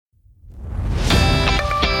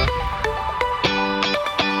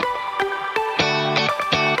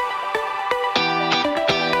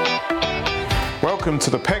welcome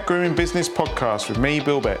to the Pet Grooming Business Podcast with me,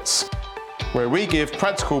 Bill Betts, where we give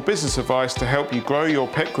practical business advice to help you grow your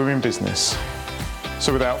pet grooming business.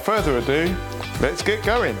 So without further ado, let's get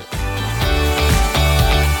going.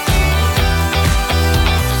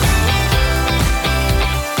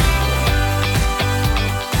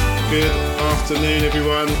 Good afternoon,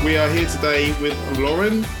 everyone. We are here today with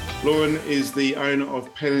Lauren. Lauren is the owner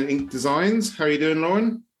of Pen and Ink Designs. How are you doing,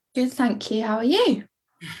 Lauren? Good, thank you. How are you?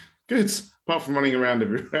 Good, apart from running around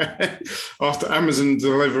everywhere after Amazon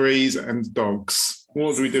deliveries and dogs.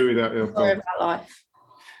 What do we do without your dog? Sorry about life.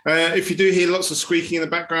 If you do hear lots of squeaking in the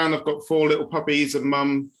background, I've got 4 little puppies and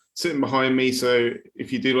mum sitting behind me. So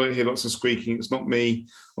if you do hear lots of squeaking, it's not me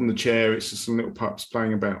on the chair. It's just some little pups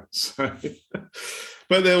playing about. So,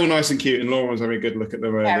 but they're all nice and cute. And Lauren was having a good look at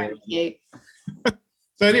them earlier. Very cute.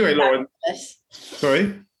 So anyway, Lauren. Jealous.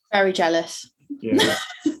 Sorry? Very jealous. Yeah.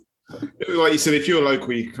 Like you said, if you're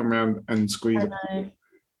local, you can come around and squeeze it.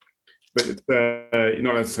 But you're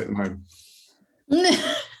not allowed to take them home.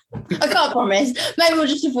 I can't promise. Maybe we'll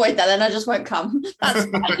just avoid that, then I just won't come. That's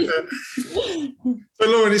fine. So,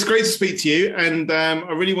 Lauren, it's great to speak to you. And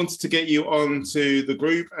I really wanted to get you onto the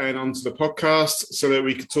group and onto the podcast so that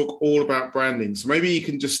we could talk all about branding. So maybe you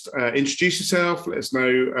can just introduce yourself, let us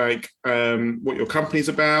know what your company's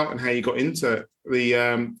about and how you got into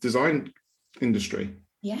the design industry.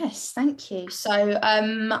 Yes, thank you. So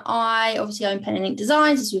I obviously own Pen and Ink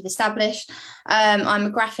Designs, as we've established. I'm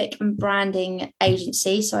a graphic and branding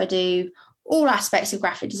agency, so I do all aspects of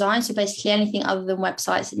graphic design, so basically anything other than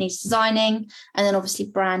websites that needs designing, and then obviously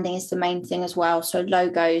branding is the main thing as well, so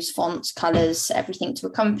logos, fonts, colours, everything to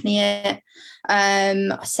accompany it.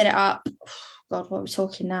 I set it up, God, what are we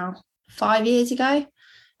talking now, 5 years ago,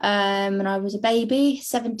 when I was a baby,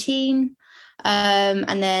 17.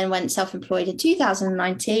 And then went self-employed in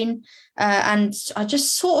 2019, and I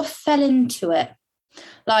just sort of fell into it.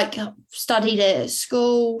 Like, studied it at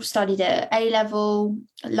school, studied it at A-level,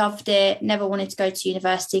 loved it, never wanted to go to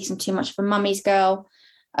university because I'm too much of a mummy's girl.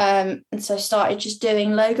 And so started just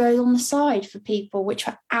doing logos on the side for people, which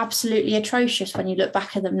are absolutely atrocious when you look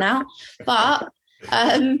back at them now. But you've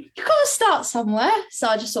got to start somewhere. So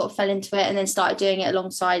I just sort of fell into it and then started doing it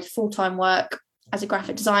alongside full-time work as a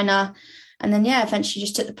graphic designer. And then, eventually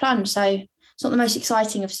just took the plunge. So it's not the most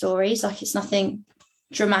exciting of stories. Like, it's nothing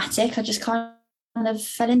dramatic. I just kind of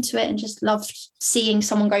fell into it and just loved seeing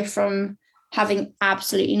someone go from having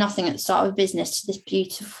absolutely nothing at the start of a business to this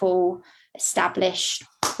beautiful, established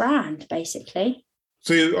brand, basically.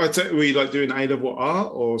 So were you like doing A-level art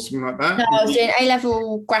or something like that? No, I was doing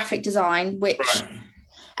A-level graphic design, which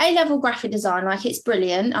A-level graphic design, like, it's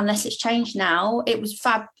brilliant, unless it's changed now. It was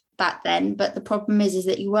fab back then, but the problem is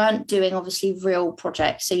that you weren't doing obviously real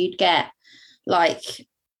projects, so you'd get like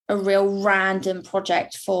a real random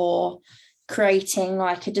project for creating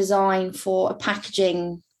like a design for a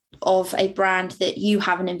packaging of a brand that you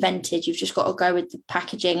haven't invented. You've just got to go with the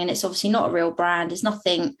packaging, and it's obviously not a real brand. There's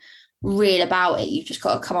nothing real about it. You've just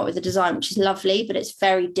got to come up with a design, which is lovely, but it's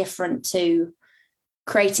very different to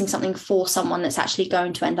creating something for someone that's actually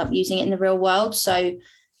going to end up using it in the real world. So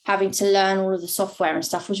having to learn all of the software and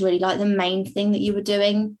stuff was really like the main thing that you were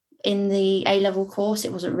doing in the A-level course.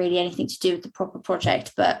 It wasn't really anything to do with the proper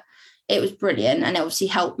project, but it was brilliant and it obviously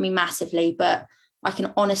helped me massively. But I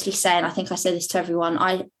can honestly say, and I think I say this to everyone,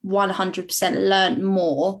 I 100% learned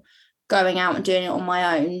more going out and doing it on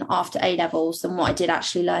my own after A-levels than what I did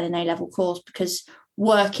actually learn in A-level course, because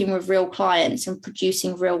working with real clients and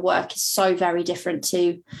producing real work is so very different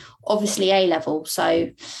to obviously A-level. So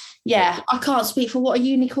yeah, I can't speak for what a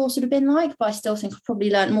uni course would have been like, but I still think I've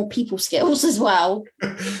probably learned more people skills as well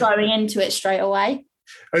going into it straight away.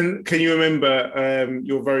 And can you remember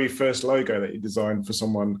your very first logo that you designed for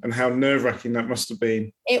someone and how nerve-wracking that must have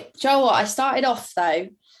been? Do you know what? I started off, though,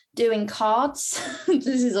 doing cards.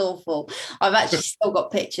 This is awful. I've actually still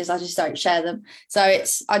got pictures. I just don't share them. So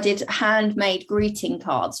I did handmade greeting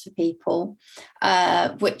cards for people,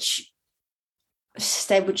 which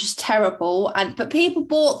they were just terrible, but people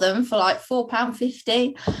bought them for like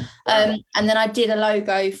 £4.50. And then I did a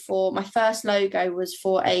logo for my first logo was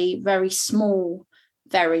for a very small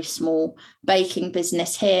baking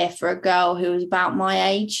business here for a girl who was about my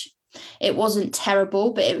age. It wasn't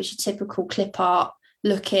terrible, but it was your typical clip art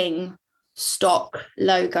looking stock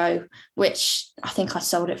logo, which I think I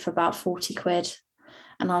sold it for about 40 quid.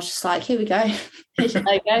 And I was just like, here we go, here's your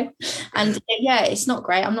logo. And it's not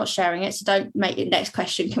great. I'm not sharing it, so don't make your next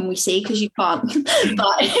question, can we see? Because you can't.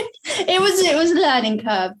 But it was a learning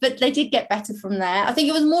curve, but they did get better from there. I think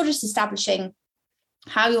it was more just establishing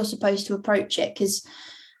how you're supposed to approach it, because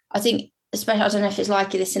I think especially, I don't know if it's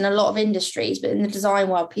like this in a lot of industries, but in the design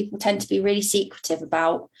world, people tend to be really secretive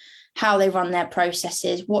about how they run their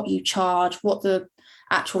processes, what you charge, what the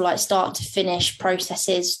actual like start to finish process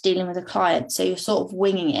is dealing with a client. So you're sort of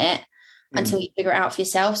winging it until you figure it out for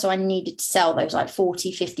yourself. So I needed to sell those like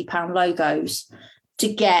 40, 50 pound logos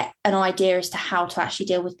to get an idea as to how to actually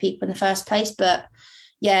deal with people in the first place. But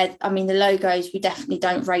yeah, I mean, the logos, we definitely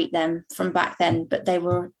don't rate them from back then, but they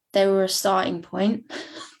were a starting point.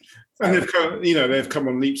 And they've come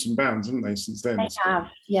on leaps and bounds, haven't they, since then? They have,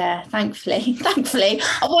 yeah, thankfully.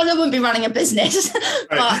 Otherwise I wouldn't be running a business.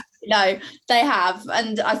 But no, they have.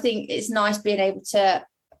 And I think it's nice being able to,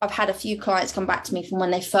 I've had a few clients come back to me from when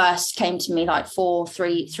they first came to me like 3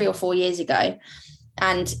 or 4 years ago.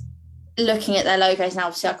 And looking at their logos now,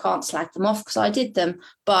 obviously I can't slag them off because I did them,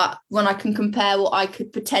 but when I can compare what I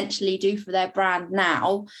could potentially do for their brand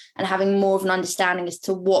now and having more of an understanding as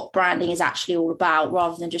to what branding is actually all about,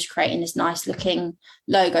 rather than just creating this nice looking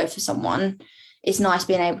logo for someone, it's nice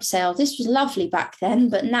being able to say, oh, this was lovely back then,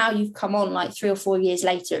 but now you've come on like 3 or 4 years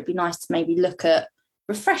later, it'd be nice to maybe look at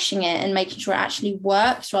refreshing it and making sure it actually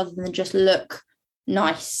works rather than just look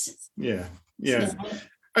nice. Yeah.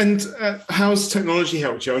 And how's technology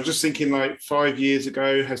helped you? I was just thinking, like 5 years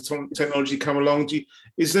ago, has technology come along?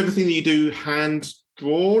 Is everything that you do hand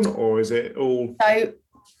drawn, or is it all? So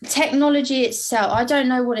technology itself, I don't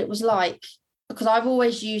know what it was like because I've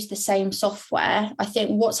always used the same software. I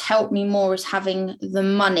think what's helped me more is having the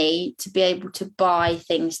money to be able to buy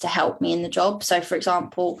things to help me in the job. So for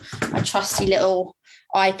example, a trusty little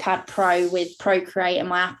iPad Pro with Procreate and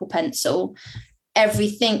my Apple Pencil.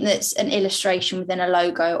 Everything that's an illustration within a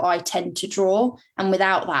logo, I tend to draw. And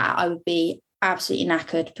without that, I would be absolutely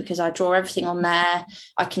knackered because I draw everything on there.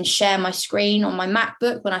 I can share my screen on my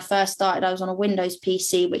MacBook. When I first started, I was on a Windows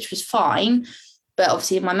PC, which was fine. But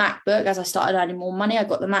obviously in my MacBook, as I started earning more money, I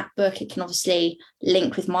got the MacBook. It can obviously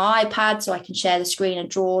link with my iPad so I can share the screen and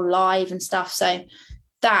draw live and stuff. So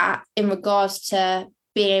that, in regards to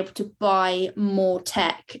being able to buy more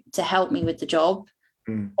tech to help me with the job,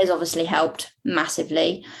 has obviously helped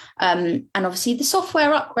massively. And obviously the software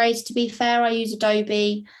upgrades, to be fair, I use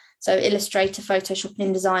Adobe. So Illustrator, Photoshop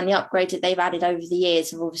and InDesign, the upgrades that they've added over the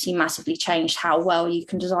years have obviously massively changed how well you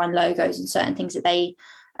can design logos and certain things that they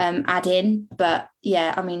add in. But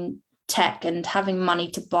yeah, I mean, tech and having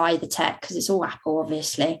money to buy the tech, because it's all Apple,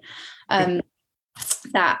 obviously,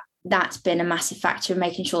 that's been a massive factor in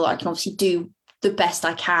making sure that I can obviously do the best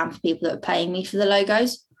I can for people that are paying me for the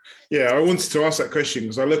logos. Yeah, I wanted to ask that question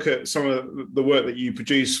because I look at some of the work that you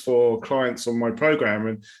produce for clients on my program,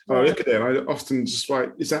 and I look at it and I often just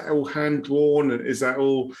like, is that all hand drawn? And is that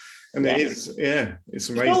all? And it is, yeah, it's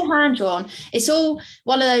amazing. It's all hand drawn. It's all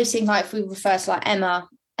one of those things, like if we refer to like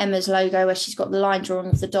Emma's logo where she's got the line drawing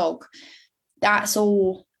of the dog, that's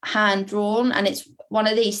all hand drawn. And it's one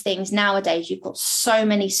of these things nowadays, you've got so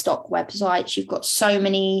many stock websites, you've got so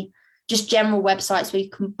many just general websites where you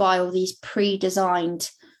can buy all these pre-designed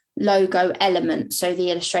logo elements, so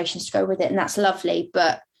the illustrations to go with it, and that's lovely.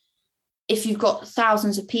 But if you've got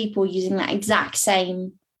thousands of people using that exact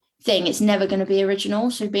same thing, it's never going to be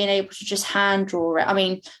original. So being able to just hand draw it, I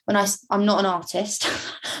mean, when I'm not an artist,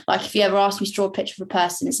 like if you ever ask me to draw a picture of a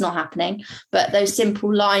person, it's not happening. But those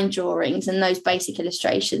simple line drawings and those basic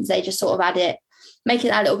illustrations, they just sort of make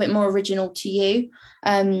it a little bit more original to you.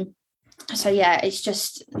 So yeah, it's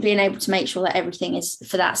just being able to make sure that everything is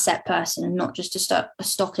for that set person and not just a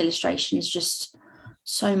stock illustration is just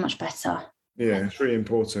so much better. Yeah, it's really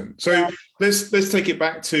important. So let's take it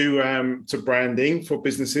back to branding for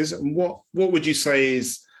businesses. And what would you say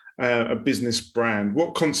is a business brand?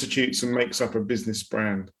 What constitutes and makes up a business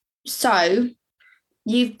brand? So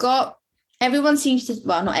you've got, everyone seems to,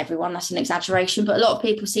 well, not everyone, that's an exaggeration, but a lot of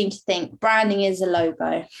people seem to think branding is a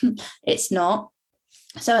logo. It's not.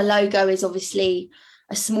 So a logo is obviously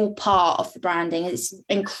a small part of the branding. It's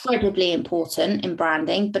incredibly important in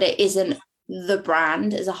branding, but it isn't the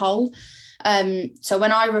brand as a whole. So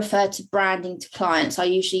when I refer to branding to clients, I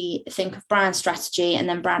usually think of brand strategy and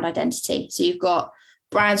then brand identity. So you've got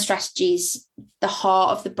brand strategies, the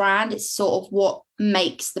heart of the brand. It's sort of what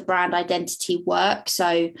makes the brand identity work.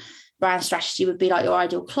 So brand strategy would be like your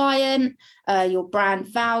ideal client, your brand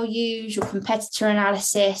values, your competitor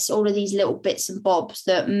analysis, all of these little bits and bobs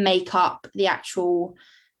that make up the actual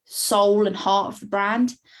soul and heart of the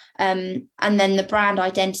brand. And then the brand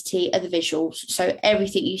identity are the visuals. So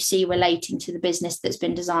everything you see relating to the business that's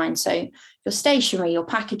been designed. So your stationery, your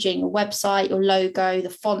packaging, your website, your logo, the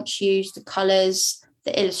fonts used, the colours,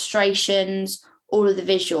 the illustrations, all of the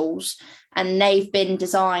visuals. And they've been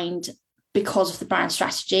designed because of the brand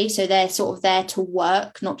strategy. So they're sort of there to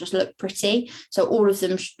work, not just look pretty. So all of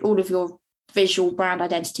them, all of your visual brand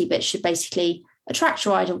identity, but it should basically attract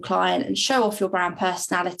your ideal client and show off your brand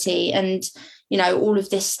personality and, you know, all of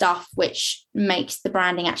this stuff which makes the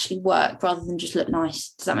branding actually work rather than just look nice.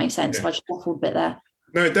 Does that make sense? Yeah. If I just waffled a bit there.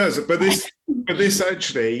 No, it does. But this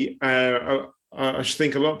actually, I should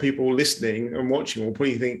think a lot of people listening and watching will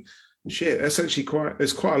probably think, shit, that's actually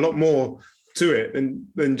there's quite a lot more to it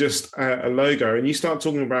than just a logo. And you start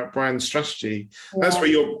talking about brand strategy. Yeah. That's where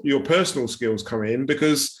your personal skills come in,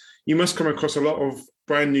 because you must come across a lot of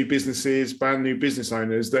brand new businesses, brand new business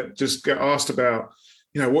owners that just get asked about,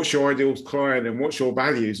 you know, what's your ideal client and what's your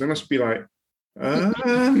values? They must be like, and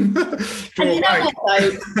you know what,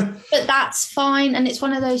 though? But that's fine. And it's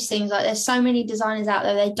one of those things, like there's so many designers out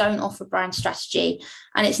there, they don't offer brand strategy,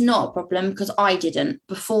 and it's not a problem because I didn't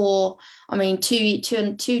before. I mean, 2 to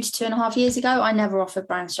 2.5 years ago, I never offered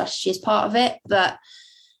brand strategy as part of it, but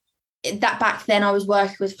that back then I was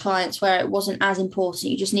working with clients where it wasn't as important.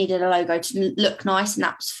 You just needed a logo to look nice, and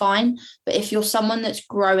that was fine. But if you're someone that's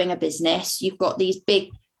growing a business, you've got these big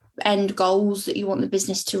end goals that you want the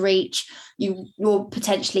business to reach, you're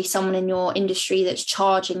potentially someone in your industry that's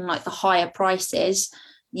charging like the higher prices,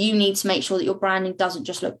 you need to make sure that your branding doesn't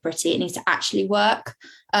just look pretty, it needs to actually work.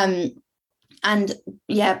 And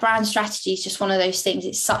yeah, brand strategy is just one of those things.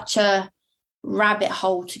 It's such a rabbit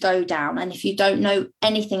hole to go down, and if you don't know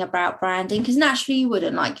anything about branding, because naturally you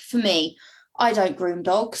wouldn't, like for me, I don't groom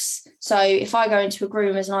dogs. So if I go into a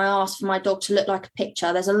groomer's and I ask for my dog to look like a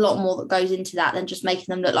picture, there's a lot more that goes into that than just making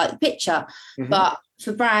them look like the picture. Mm-hmm. But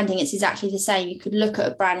for branding, it's exactly the same. You could look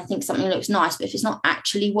at a brand and think something looks nice, but if it's not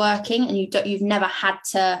actually working and you've never had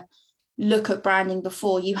to look at branding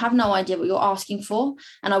before, you have no idea what you're asking for.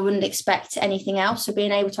 And I wouldn't expect anything else. So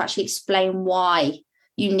being able to actually explain why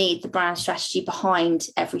you need the brand strategy behind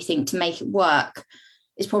everything to make it work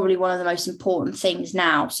is probably one of the most important things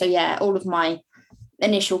now. So yeah, all of my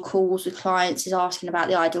initial calls with clients is asking about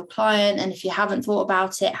the ideal client. And if you haven't thought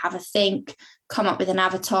about it, have a think, come up with an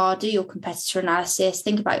avatar, do your competitor analysis,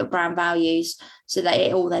 think about your brand values so that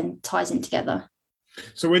it all then ties in together.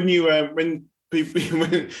 So when you when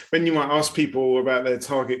you might ask people about their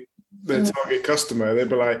target customer, they'll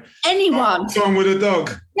be like, anyone, someone with a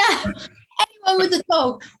dog. Yeah. Anyone with a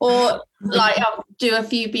dog. Or like I'll do a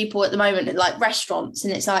few people at the moment at like restaurants,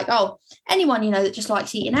 and it's like, oh, anyone, you know, that just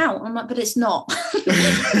likes eating out. I'm like, but it's not.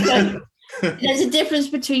 There's a difference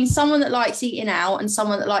between someone that likes eating out and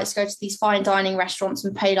someone that likes to go to these fine dining restaurants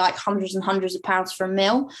and pay like hundreds and hundreds of pounds for a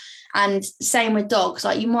meal. And same with dogs.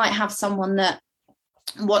 Like you might have someone that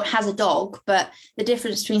has a dog, but the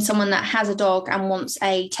difference between someone that has a dog and wants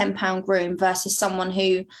a £10 groom versus someone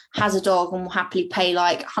who has a dog and will happily pay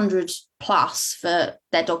like 100 plus for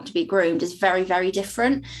their dog to be groomed is very, very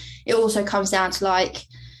different. It also comes down to like,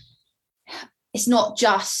 it's not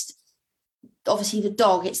just obviously the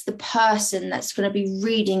dog, it's the person that's going to be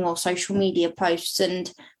reading your social media posts,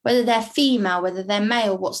 and whether they're female, whether they're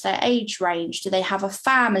male, what's their age range, do they have a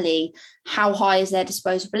family, how high is their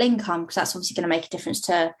disposable income, because that's obviously going to make a difference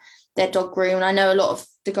to their dog groom. And I know a lot of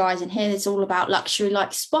the guys in here, it's all about luxury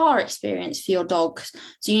like spa experience for your dogs,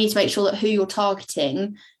 so you need to make sure that who you're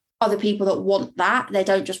targeting are the people that want that. They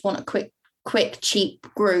don't just want a quick cheap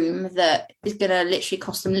groom that is going to literally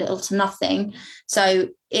cost them little to nothing. So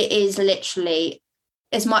it is literally,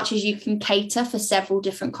 as much as you can cater for several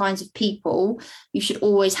different kinds of people, you should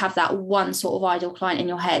always have that one sort of ideal client in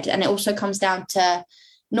your head. And it also comes down to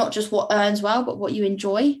not just what earns well, but what you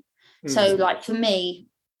enjoy. So like for me,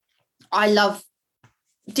 I love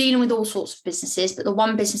dealing with all sorts of businesses, but the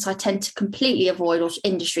one business I tend to completely avoid, or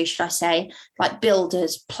industry should I say, like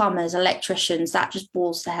builders, plumbers, electricians, that just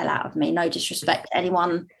bores the hell out of me. No disrespect to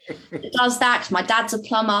anyone that does that, because my dad's a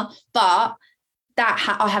plumber, but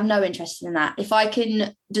that I have no interest in that. If I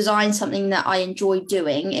can design something that I enjoy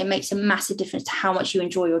doing, it makes a massive difference to how much you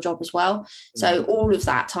enjoy your job as well. So all of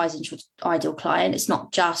that ties into your ideal client. It's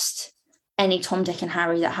not just any Tom, Dick and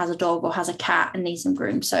Harry that has a dog or has a cat and needs them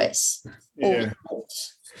groomed. So it's all.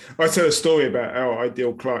 I tell a story about our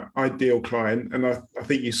ideal client, and I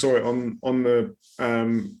think you saw it on the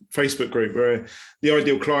Facebook group, where the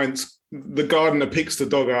ideal clients, the gardener picks the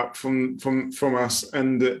dog up from us,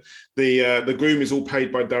 and the groom is all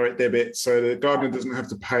paid by direct debit, so the gardener doesn't have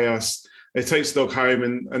to pay us. It takes the dog home,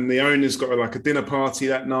 and the owner's got like a dinner party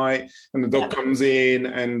that night, and the dog comes in,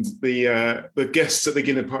 and the guests at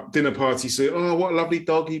the dinner party say, "Oh, what a lovely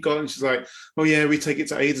dog you got!" And she's like, "Oh yeah, we take it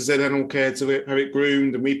to A to Z Animal Care to have it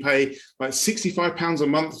groomed, and we pay like £65 a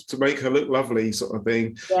month to make her look lovely," sort of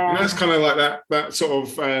thing. Yeah. And that's kind of like that sort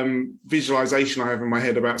of visualization I have in my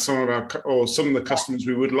head about some of the customers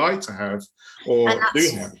we would like to have or do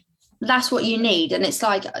have. That's what you need. And it's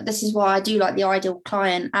like, this is why I do like the ideal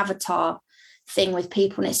client avatar, thing with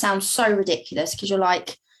people, and it sounds so ridiculous because you're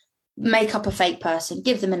like, make up a fake person,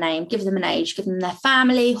 give them a name, give them an age, give them their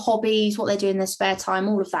family, hobbies, what they do in their spare time,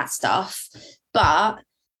 all of that stuff. But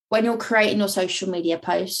when you're creating your social media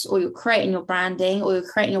posts, or you're creating your branding, or you're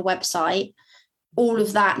creating your website, all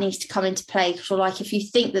of that needs to come into play. Because you're like, if you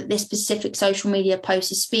think that this specific social media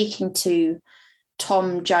post is speaking to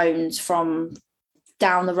Tom Jones from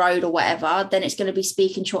down the road or whatever, then it's going to be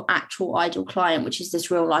speaking to your actual ideal client, which is this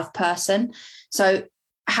real life person. So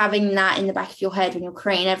having that in the back of your head when you're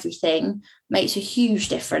creating everything makes a huge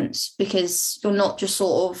difference, because you're not just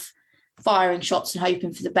sort of firing shots and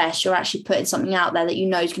hoping for the best. You're actually putting something out there that you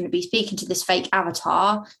know is going to be speaking to this fake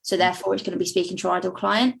avatar, so therefore it's going to be speaking to your ideal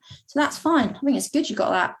client. So that's fine. I think it's good you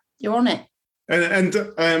got that. You're on it. And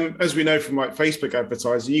as we know from like Facebook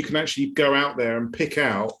advertising, you can actually go out there and pick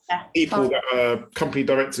out people that are company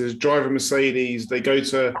directors, drive a Mercedes, they go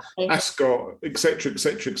to Ascot, etc.,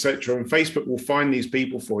 etc., etc. And Facebook will find these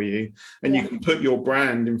people for you, and you can put your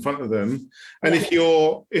brand in front of them. And if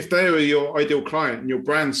they are your ideal client and your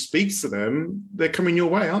brand speaks to them, they're coming your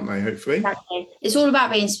way, aren't they? Hopefully. Exactly. It's all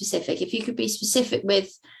about being specific. If you could be specific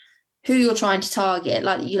with who you're trying to target,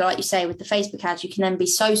 like you say with the Facebook ads, you can then be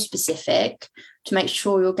so specific to make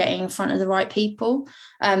sure you're getting in front of the right people.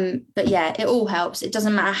 But yeah, it all helps. It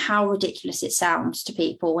doesn't matter how ridiculous it sounds to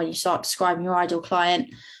people when you start describing your ideal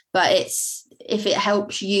client, but if it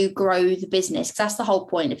helps you grow the business, because that's the whole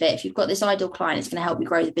point of it. If you've got this ideal client, it's going to help you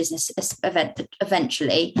grow the business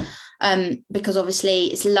eventually. Because obviously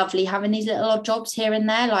it's lovely having these little odd jobs here and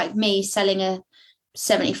there, like me selling a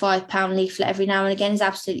 £75 leaflet every now and again is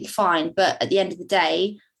absolutely fine. But at the end of the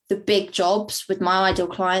day, the big jobs with my ideal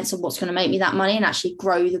clients are what's going to make me that money and actually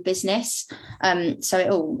grow the business. So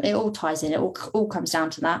it all ties in. It all comes down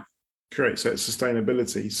to that. Correct. So it's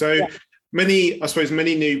sustainability. So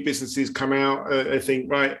many new businesses come out. They think,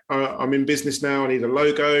 right, I'm in business now. I need a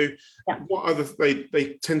logo. Yeah. What other?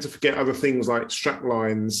 They tend to forget other things like strap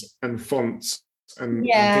lines and fonts and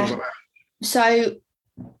things like that. So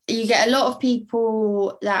you get a lot of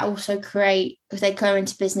people that also create, if they go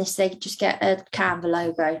into business, they just get a Canva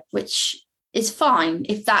logo, which is fine.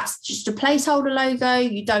 If that's just a placeholder logo,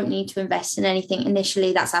 you don't need to invest in anything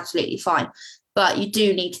initially. That's absolutely fine. But you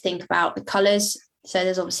do need to think about the colours. So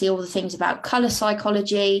there's obviously all the things about colour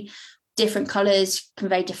psychology. Different colours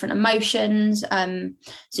convey different emotions.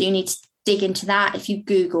 So you need to dig into that. If you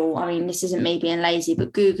Google, I mean, this isn't me being lazy,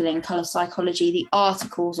 but Googling colour psychology, the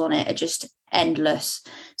articles on it are just endless.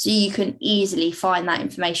 So you can easily find that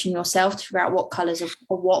information yourself to figure out what colours are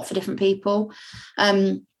what for different people.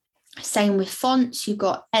 Same with fonts. You've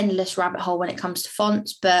got endless rabbit hole when it comes to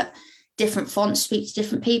fonts, but different fonts speak to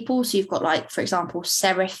different people. So you've got, like, for example,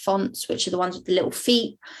 serif fonts, which are the ones with the little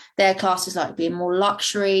feet. Their classes like being more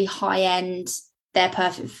luxury, high end. They're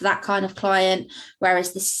perfect for that kind of client.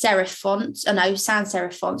 Whereas the sans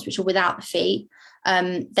serif fonts, which are without the feet,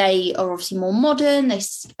 they are obviously more modern. They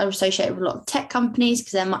are associated with a lot of tech companies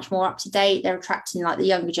because they're much more up to date. They're attracting like the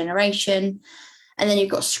younger generation. And then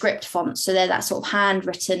you've got script fonts. So they're that sort of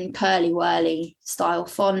handwritten, curly whirly style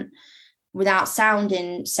font without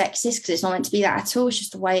sounding sexist, because it's not meant to be that at all. It's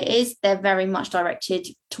just the way it is. They're very much directed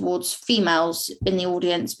towards females in the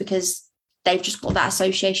audience because they've just got that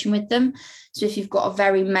association with them. So if you've got a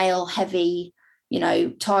very male heavy,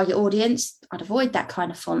 target audience, I'd avoid that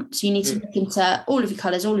kind of font. So you need to look into all of your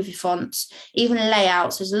colours, all of your fonts, even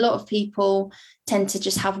layouts. There's a lot of people tend to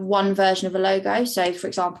just have one version of a logo. So for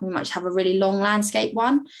example, we might have a really long landscape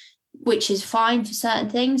one, which is fine for certain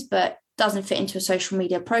things, but doesn't fit into a social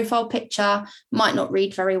media profile picture, might not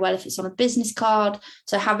read very well if it's on a business card.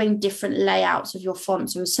 So having different layouts of your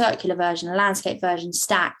fonts, so a circular version, a landscape version,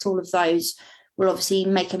 stacked, all of those will obviously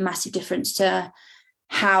make a massive difference to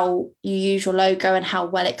how you use your logo and how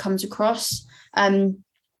well it comes across. But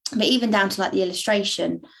even down to like the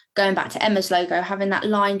illustration, going back to Emma's logo, having that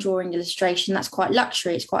line drawing illustration, that's quite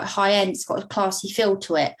luxury, it's quite high end, it's got a classy feel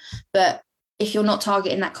to it. But if you're not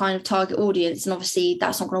targeting that kind of target audience, and obviously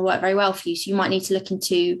that's not going to work very well for you. So you might need to look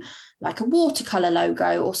into like a watercolor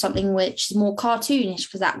logo or something which is more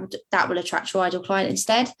cartoonish, because that will attract your ideal client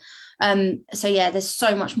instead. So yeah, there's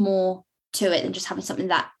so much more to it than just having something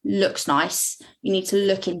that looks nice. You need to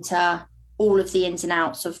look into all of the ins and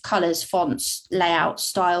outs of colors, fonts, layouts,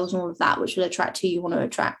 styles, and all of that, which will attract who you want to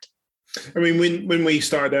attract. I mean, when we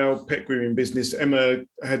started our pet grooming business, Emma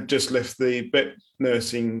had just left the vet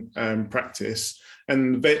nursing practice,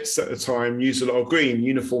 and vets at the time used a lot of green.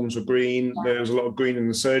 Uniforms were green. There was a lot of green in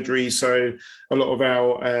the surgery. So a lot of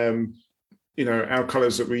our our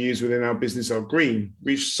colours that we use within our business are green,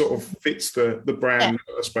 which sort of fits the brand,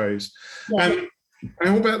 I suppose. Yeah.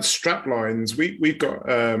 And what about strap lines? We've got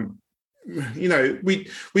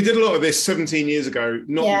we did a lot of this 17 years ago,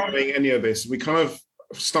 not knowing any of this. We kind of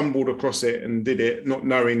stumbled across it and did it, not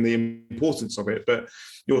knowing the importance of it. But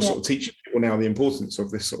you're sort of teaching people now the importance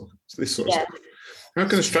of this sort of stuff. How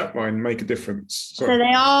can a strapline make a difference? So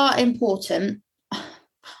they are important.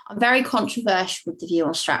 I'm very controversial with the view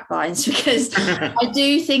on straplines because I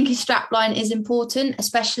do think a strapline is important,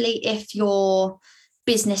 especially if your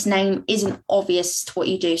business name isn't obvious to what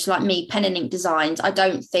you do. So like me, Pen and Ink Designs, I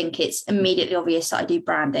don't think it's immediately obvious that I do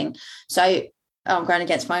branding. So I'm going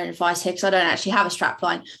against my own advice here because I don't actually have a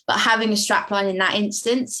strapline, but having a strapline in that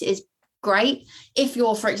instance is great. If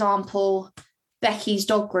you're, for example, Becky's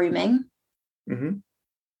Dog Grooming,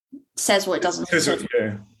 says what it doesn't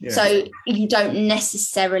say. So you don't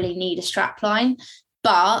necessarily need a strapline,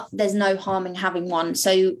 but there's no harm in having one.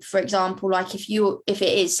 So for example, like if it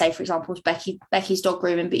is, say for example, Becky's Dog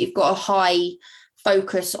Grooming, but you've got a high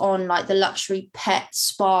focus on like the luxury pet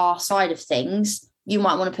spa side of things, you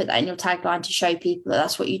might want to put that in your tagline to show people that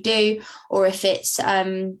that's what you do. Or if it's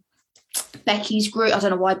Becky's Groom, I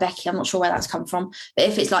don't know why Becky, I'm not sure where that's come from, but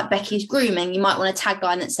if it's like Becky's Grooming, you might want a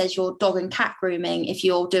tagline that says your dog and cat grooming if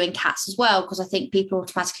you're doing cats as well, because I think people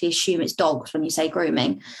automatically assume it's dogs when you say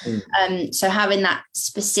grooming. So having that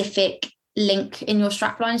specific link in your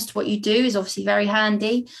straplines to what you do is obviously very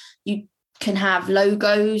handy. You can have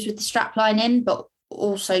logos with the strapline in, but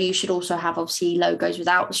also you should also have obviously logos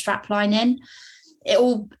without the strapline in. It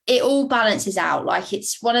all balances out. Like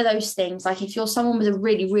it's one of those things, like if you're someone with a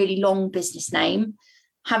really, really long business name,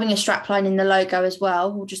 having a strapline in the logo as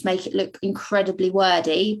well will just make it look incredibly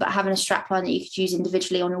wordy, but having a strapline that you could use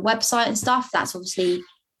individually on your website and stuff, that's obviously,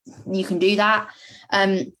 you can do that.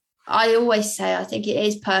 I always say, I think it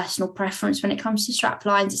is personal preference when it comes to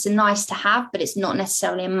straplines. It's a nice to have, but it's not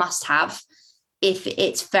necessarily a must have if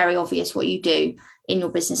it's very obvious what you do in your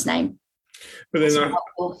business name. But then,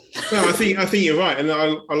 I think you're right, and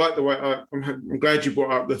I like the way. I'm glad you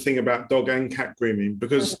brought up the thing about dog and cat grooming,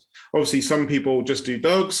 because obviously some people just do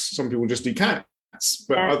dogs, some people just do cats,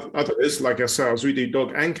 but others like ourselves, we do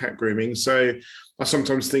dog and cat grooming. So I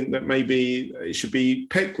sometimes think that maybe it should be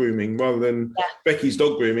pet grooming rather than Becky's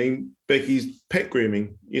Dog Grooming, Becky's Pet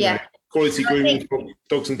Grooming. You know, quality grooming for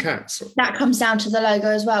dogs and cats. That comes down to the logo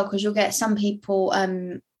as well, because you'll get some people.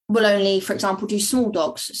 Will only, for example, do small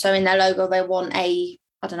dogs. So in their logo, they want a,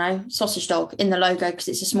 I don't know, sausage dog in the logo because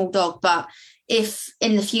it's a small dog. But if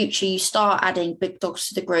in the future you start adding big dogs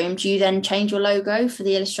to the groom, do you then change your logo for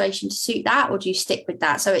the illustration to suit that, or do you stick with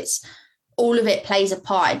that? So it's all of it plays a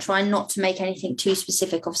part in trying not to make anything too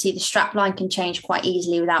specific. Obviously, the strap line can change quite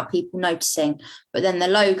easily without people noticing. But then the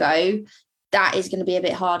logo, that is going to be a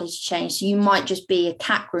bit harder to change. So you might just be a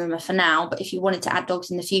cat groomer for now, but if you wanted to add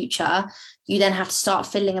dogs in the future, you then have to start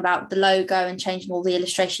fiddling about the logo and changing all the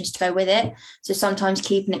illustrations to go with it. So sometimes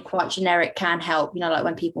keeping it quite generic can help, like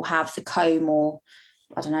when people have the comb or,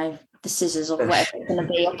 I don't know, the scissors or whatever it's going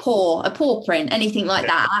to be, a paw print, anything like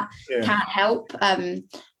that can help.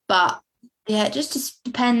 But yeah, it just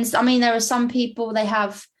depends. I mean, there are some people, they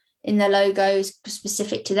have in their logos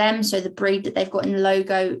specific to them, so the breed that they've got in the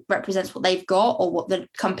logo represents what they've got or what the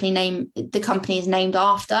company is named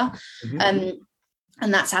after.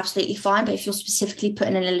 And that's absolutely fine. But if you're specifically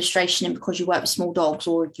putting an illustration in because you work with small dogs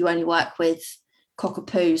or you only work with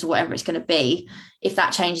cockapoos or whatever it's going to be, if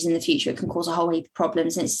that changes in the future, it can cause a whole heap of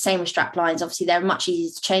problems. And it's the same with strap lines. Obviously, they're much easier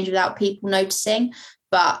to change without people noticing,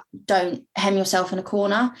 but don't hem yourself in a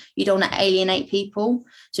corner. You don't want to alienate people.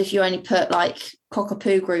 So if you only put like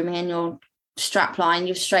cockapoo grooming in your strap line,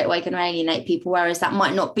 you're straight away going to alienate people, whereas that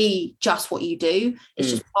might not be just what you do. It's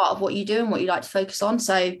just part of what you do and what you like to focus on.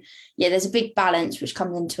 So yeah, there's a big balance which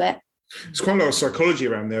comes into it. There's quite a lot of psychology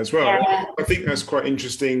around there as well. I think that's quite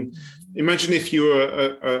interesting. Imagine if you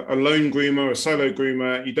were a lone groomer, a solo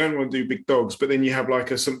groomer, you don't want to do big dogs, but then you have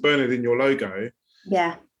like a St. Bernard in your logo.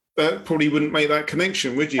 Yeah. That probably wouldn't make that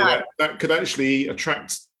connection, would you? No. That could actually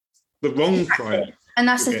attract the wrong client. And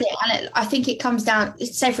that's the thing. And I think it comes down,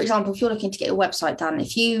 say, for example, if you're looking to get a website done,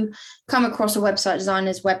 if you come across a website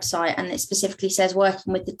designer's website and it specifically says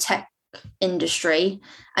working with the tech industry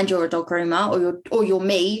and you're a dog groomer or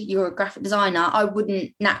you're a graphic designer, I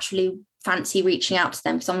wouldn't naturally fancy reaching out to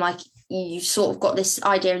them, because I'm like, you've sort of got this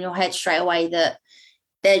idea in your head straight away that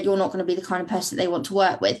you're not going to be the kind of person that they want to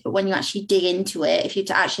work with. But when you actually dig into it, if you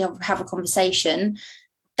to actually have a conversation,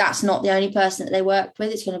 that's not the only person that they work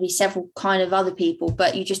with. It's going to be several kind of other people,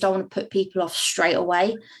 but you just don't want to put people off straight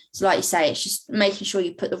away. So like you say, it's just making sure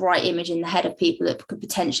you put the right image in the head of people that could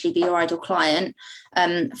potentially be your ideal client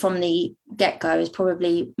from the get-go is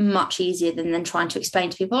probably much easier than then trying to explain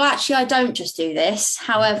to people, actually, I don't just do this.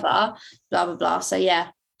 However, blah, blah, blah. So, yeah.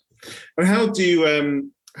 And how do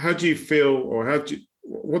you, how do you feel, or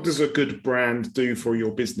what does a good brand do for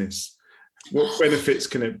your business? What benefits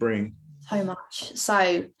can it bring? So much.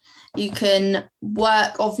 So you can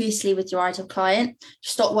work obviously with your ideal client.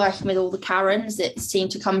 Stop working with all the Karens that seem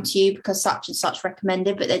to come to you because such and such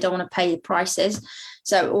recommended, but they don't want to pay the prices.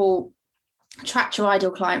 So it will attract your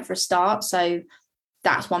ideal client for a start. So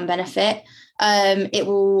that's one benefit. It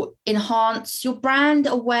will enhance your brand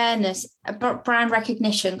awareness, brand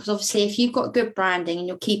recognition, because obviously if you've got good branding and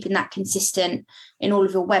you're keeping that consistent in all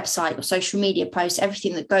of your website or social media posts,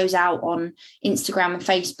 everything that goes out on Instagram and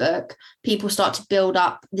Facebook, people start to build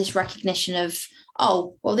up this recognition of,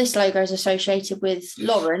 oh, well, this logo is associated with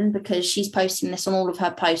Lauren because she's posting this on all of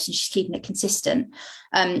her posts and she's keeping it consistent.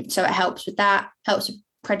 So it helps with that, helps with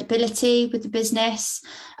credibility with the business.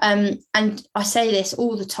 And I say this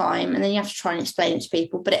all the time, and then you have to try and explain it to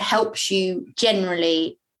people, but it helps you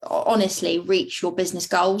generally, honestly, reach your business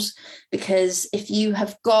goals. Because if you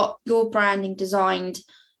have got your branding designed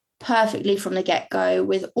perfectly from the get-go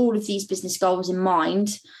with all of these business goals in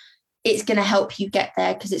mind, it's going to help you get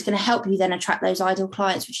there, because it's going to help you then attract those ideal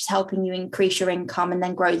clients, which is helping you increase your income and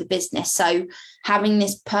then grow the business. So having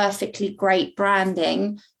this perfectly great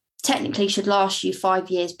branding technically should last you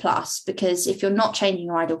 5 years plus, because if you're not changing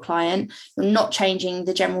your ideal client, you're not changing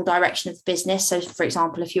the general direction of the business. So for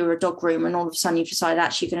example, if you're a dog groomer and all of a sudden you've decided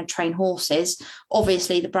actually you're going to train horses,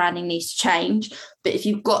 obviously the branding needs to change. But if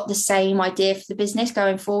you've got the same idea for the business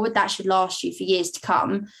going forward, that should last you for years to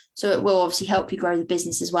come. So it will obviously help you grow the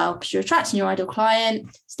business as well, because you're attracting your ideal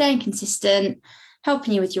client, staying consistent,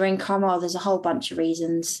 helping you with your income. Oh, there's a whole bunch of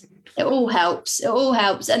reasons. It all helps. It all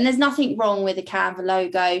helps. And there's nothing wrong with a Canva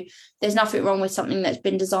logo. There's nothing wrong with something that's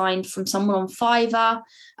been designed from someone on Fiverr.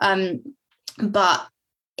 But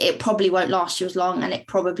it probably won't last you as long, and it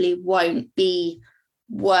probably won't be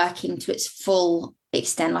working to its full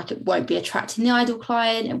extent. Like, it won't be attracting the ideal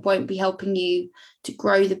client. It won't be helping you to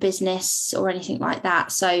grow the business or anything like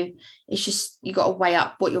that. So it's just, you got to weigh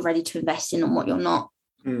up what you're ready to invest in and what you're not.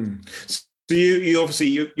 So you obviously,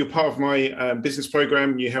 you're part of my business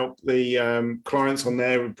program. You help the clients on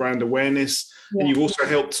there with brand awareness, and you've also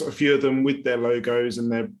helped a few of them with their logos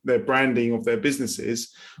and their branding of their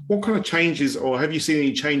businesses. What kind of changes, or have you seen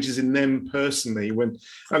any changes in them personally when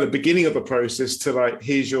at the beginning of the process to like,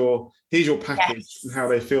 here's your package, and how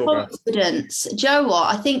they feel about it? Confidence. Do you know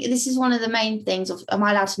what? I think this is one of the main things of, am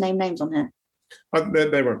I allowed to name names on here?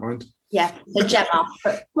 They won't mind. Yeah, so Gemma,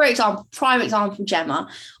 for example, prime example, Gemma.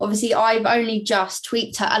 Obviously, I've only just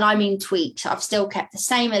tweaked her, and I mean tweaked. I've still kept the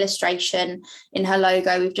same illustration in her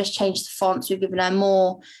logo. We've just changed the fonts. We've given her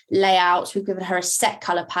more layouts. We've given her a set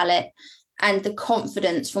color palette. And the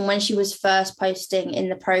confidence from when she was first posting in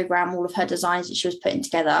the program, all of her designs that she was putting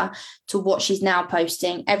together, to what she's now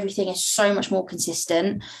posting, everything is so much more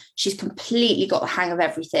consistent. She's completely got the hang of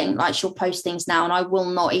everything. Like, she'll post things now and I will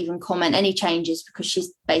not even comment any changes, because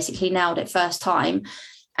she's basically nailed it first time.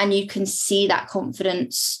 And you can see that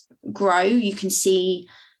confidence grow. You can see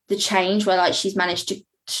the change where, like, she's managed to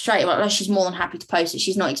straight away, like, she's more than happy to post it.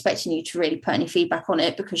 She's not expecting you to really put any feedback on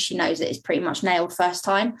it, because she knows that it's pretty much nailed first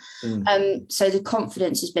time. So the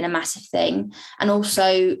confidence has been a massive thing, and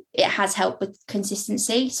also it has helped with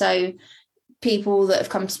consistency. So people that have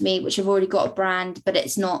come to me which have already got a brand but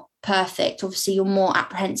it's not perfect, obviously you're more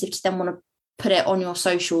apprehensive to then want to put it on your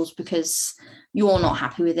socials because you're not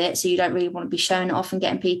happy with it, so you don't really want to be showing it off and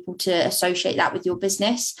getting people to associate that with your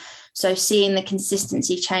business. So seeing the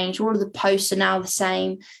consistency change, all of the posts are now the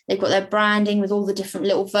same. They've got their branding with all the different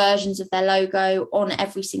little versions of their logo on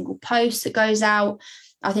every single post that goes out.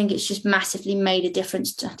 I think it's just massively made a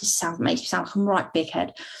difference. This makes me sound like I'm right big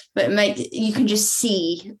head, but you can just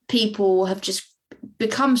see people have just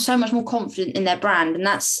become so much more confident in their brand, and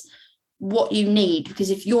that's what you need,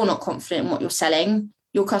 because if you're not confident in what you're selling,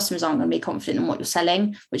 your customers aren't going to be confident in what you're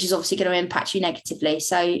selling, which is obviously going to impact you negatively.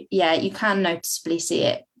 So yeah, you can noticeably see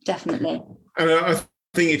it, definitely. And I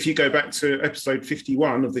think if you go back to episode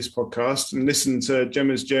 51 of this podcast and listen to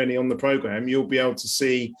Gemma's journey on the program, you'll be able to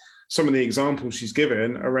see some of the examples she's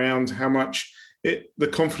given around how much the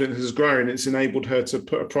confidence has grown. It's enabled her to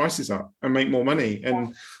put her prices up and make more money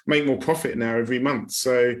and make more profit now every month.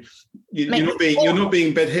 So you're not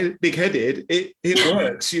being big-headed. It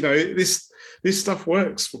works. You know, this stuff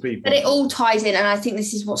works for people. But it all ties in, and I think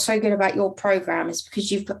this is what's so good about your program, is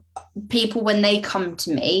because you've got people, when they come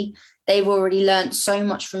to me, they've already learned so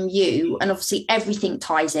much from you, and obviously everything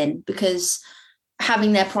ties in, because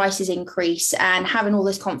having their prices increase and having all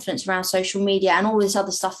this confidence around social media and all this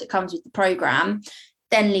other stuff that comes with the program,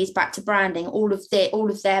 then leads back to branding. All of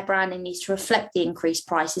their branding needs to reflect the increased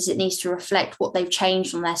prices. It needs to reflect what they've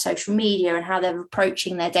changed on their social media and how they're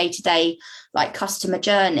approaching their day-to-day like customer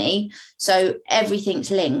journey. So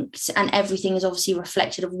everything's linked, and everything is obviously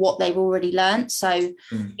reflected of what they've already learned. So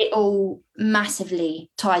it all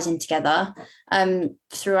massively ties in together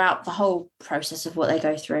throughout the whole process of what they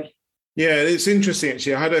go through. Yeah, it's interesting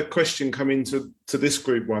actually. I had a question come into this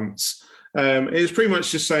group once. It was pretty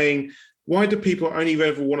much just saying, why do people only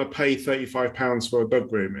ever want to pay £35 for a dog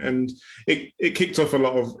groom? And it kicked off a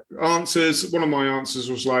lot of answers. One of my answers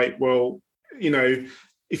was like, well,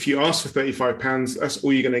 if you ask for £35, that's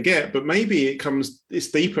all you're going to get. But maybe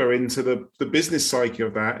it's deeper into the business psyche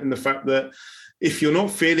of that, and the fact that if you're not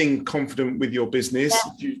feeling confident with your business,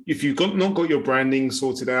 if you've not got your branding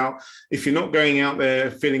sorted out, if you're not going out there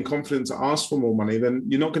feeling confident to ask for more money, then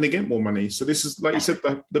you're not going to get more money. So this is, like you said,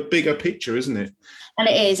 the bigger picture, isn't it? And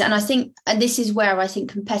it is. And I think, and this is where I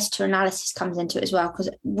think competitor analysis comes into it as well, because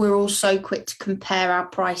we're all so quick to compare our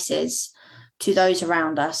prices to those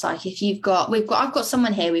around us. Like if I've got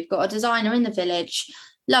someone here, we've got a designer in the village,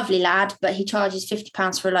 lovely lad, but he charges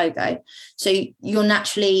 £50 for a logo. So you're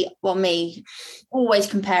naturally, me, always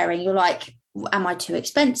comparing. You're like, am I too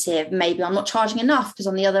expensive? Maybe I'm not charging enough, because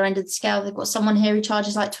on the other end of the scale, they've got someone here who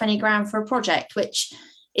charges like 20 grand for a project, which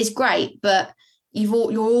is great, but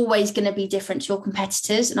you're always going to be different to your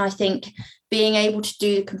competitors. And I think being able to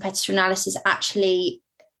do the competitor analysis actually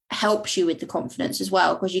helps you with the confidence as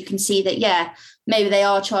well, because you can see that, maybe they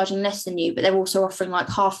are charging less than you, but they're also offering like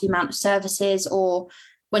half the amount of services. Or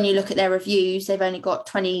when you look at their reviews, they've only got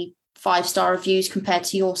 25-star reviews compared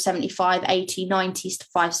to your 75, 80, 90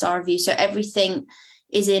 5-star reviews. So everything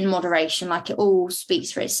is in moderation. Like it all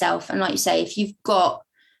speaks for itself. And like you say, if you've got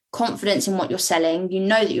confidence in what you're selling, you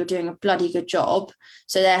know that you're doing a bloody good job.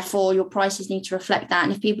 So therefore your prices need to reflect that.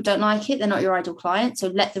 And if people don't like it, they're not your ideal client. So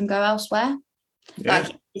let them go elsewhere. Yeah.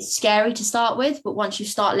 Like it's scary to start with, but once you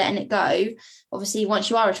start letting it go, obviously once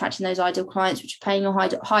you are attracting those ideal clients, which are paying your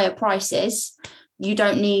higher prices, you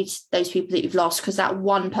don't need those people that you've lost, because that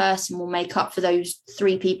one person will make up for those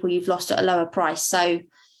 3 people you've lost at a lower price. So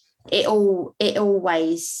it all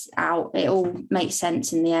weighs out. It all makes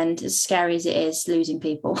sense in the end, as scary as it is losing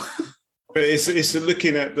people. But it's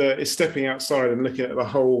looking at it's stepping outside and looking at the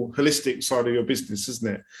whole holistic side of your business,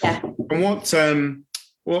 isn't it? Yeah. And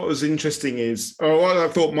what was interesting is, what I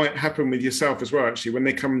thought might happen with yourself as well, actually, when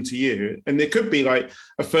they come to you, and it could be like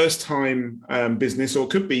a first-time business, or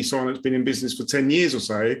it could be someone that's been in business for 10 years or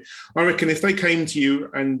so. I reckon if they came to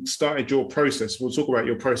you and started your process, we'll talk about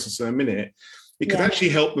your process in a minute, it could actually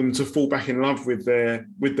help them to fall back in love with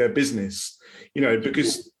their business,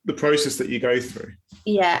 because the process that you go through.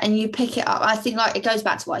 Yeah, and you pick it up. I think like it goes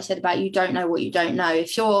back to what I said about you don't know what you don't know.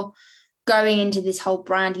 If you're going into this whole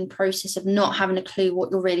branding process of not having a clue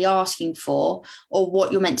what you're really asking for or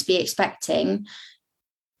what you're meant to be expecting,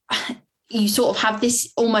 you sort of have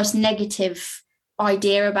this almost negative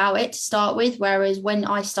idea about it to start with. Whereas when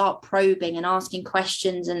I start probing and asking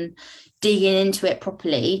questions and digging into it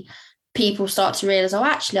properly, people start to realize,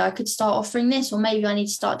 actually, I could start offering this, or maybe I need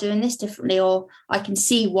to start doing this differently, or I can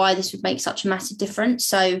see why this would make such a massive difference.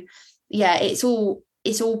 So yeah, it's all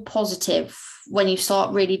positive when you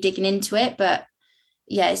start really digging into it. But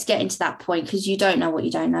yeah, it's getting to that point, because you don't know what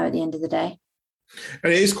you don't know at the end of the day.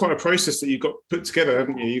 And it is quite a process that you've got put together,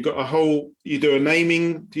 haven't you? You've got you do a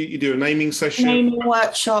naming session. Naming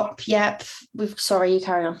workshop, yep. Sorry, you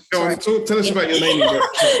carry on. Go on, tell us about your naming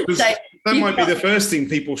workshop. That might be the first thing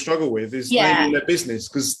people struggle with, is naming their business,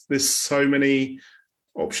 because there's so many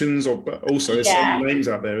options, but also there's so many names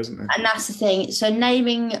out there, isn't there? And that's the thing. So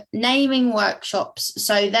naming workshops,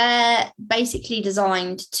 so they're basically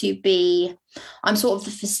designed to be, I'm sort of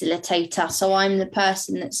the facilitator. So I'm the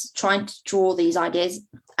person that's trying to draw these ideas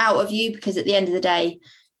out of you, because at the end of the day,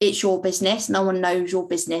 it's your business. No one knows your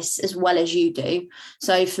business as well as you do.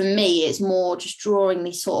 So for me, it's more just drawing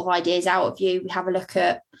these sort of ideas out of you. We have a look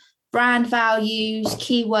at brand values,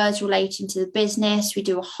 keywords relating to the business. We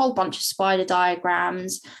do a whole bunch of spider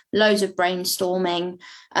diagrams, loads of brainstorming.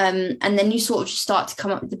 And then you sort of just start to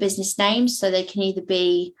come up with the business names. So they can either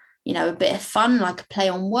be, a bit of fun, like a play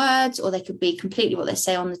on words, or they could be completely what they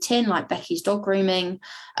say on the tin, like Becky's Dog Grooming.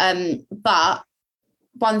 But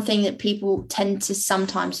one thing that people tend to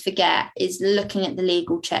sometimes forget is looking at the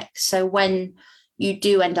legal checks. So when you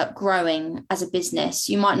do end up growing as a business,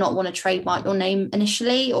 you might not want to trademark your name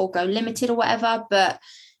initially or go limited or whatever, but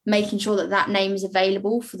making sure that name is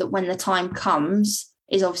available for that when the time comes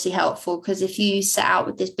is obviously helpful. Because if you set out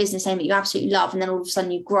with this business name that you absolutely love, and then all of a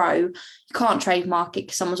sudden you grow, you can't trademark it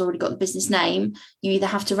because someone's already got the business name. You either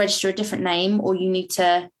have to register a different name, or you need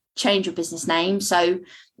to change your business name. So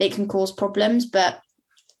it can cause problems, but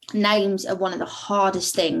names are one of the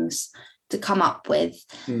hardest things to come up with.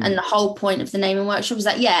 And the whole point of the naming workshop is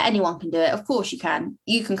that, yeah, anyone can do it. Of course you can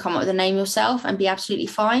come up with a name yourself and be absolutely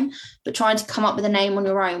fine, but trying to come up with a name on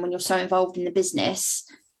your own when you're so involved in the business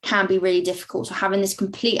can be really difficult. So having this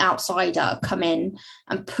complete outsider come in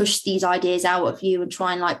and push these ideas out of you and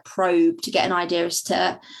try and like probe to get an idea as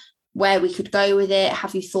to where we could go with it.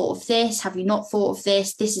 Have you thought of this? Have you not thought of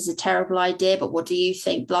this? This is a terrible idea, but what do you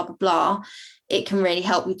think? Blah, blah, blah. It can really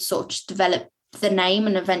help you to sort of just develop the name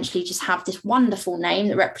and eventually just have this wonderful name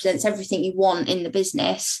that represents everything you want in the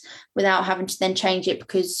business without having to then change it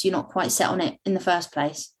because you're not quite set on it in the first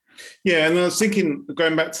place. Yeah, and I was thinking,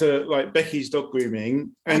 going back to like Becky's dog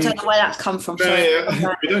grooming, and I don't know where that's come from.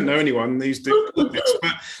 We don't know anyone who's doing this,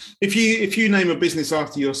 but if you name a business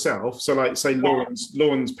after yourself, so like say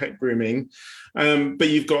Lauren's Pet Grooming, but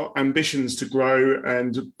you've got ambitions to grow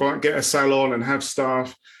and get a salon and have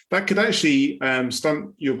staff, that could actually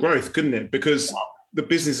stunt your growth, couldn't it? Because the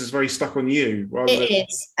business is very stuck on you. It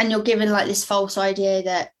is, and you're given like this false idea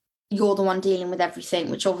that you're the one dealing with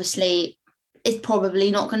everything, which obviously is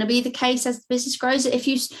probably not going to be the case as the business grows. If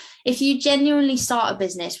you genuinely start a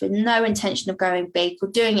business with no intention of going big or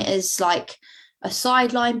doing it as like a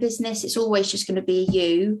sideline business, it's always just going to be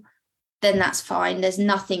you, then that's fine. There's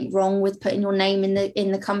nothing wrong with putting your name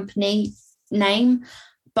in the company name.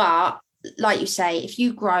 But like you say, if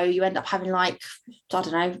you grow, you end up having like, I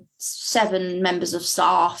don't know, 7 members of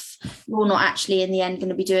staff. You're not actually in the end going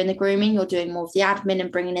to be doing the grooming. You're doing more of the admin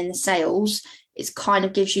and bringing in the sales. It kind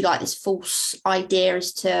of gives you like this false idea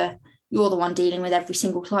as to you're the one dealing with every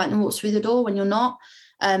single client that walks through the door when you're not.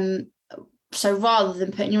 So rather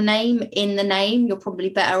than putting your name in the name, you're probably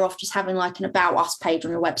better off just having like an About Us page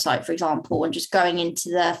on your website, for example, and just going into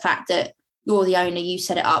the fact that you're the owner, you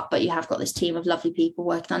set it up, but you have got this team of lovely people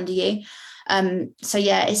working under you. So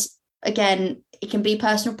yeah, it can be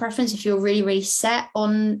personal preference. If you're really, really set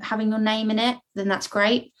on having your name in it, then that's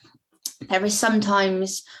great. There is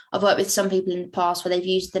sometimes, I've worked with some people in the past where they've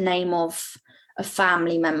used the name of a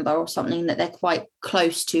family member or something that they're quite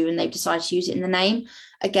close to, and they've decided to use it in the name.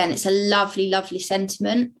 Again, it's a lovely, lovely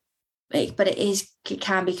sentiment, but it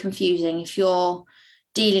can be confusing if you're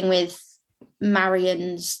dealing with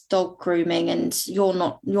Marion's dog grooming and you're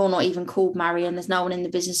not even called Marion. There's no one in the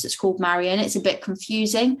business that's called Marion. It's a bit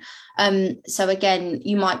confusing. So again,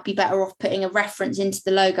 you might be better off putting a reference into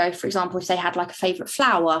the logo. For example, if they had like a favorite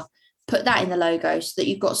flower, put that in the logo so that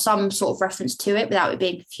you've got some sort of reference to it without it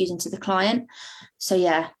being confusing to the client. So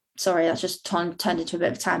yeah, sorry, that's just turned into a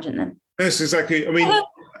bit of a tangent then. Yes, exactly. I mean,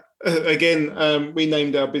 again, we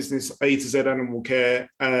named our business A to Z Animal Care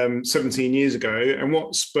 17 years ago. And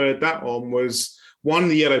what spurred that on was, one,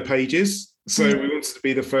 the yellow pages. So we wanted to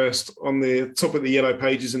be the first on the top of the yellow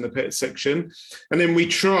pages in the pet section. And then we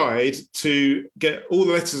tried to get all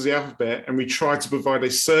the letters of the alphabet, and we tried to provide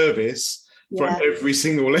a service for every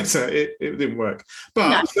single letter. It didn't work.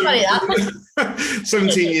 But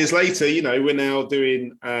 17 years later, we're now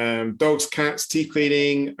doing dogs, cats, teeth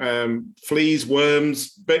cleaning, fleas,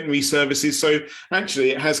 worms, veterinary services. So actually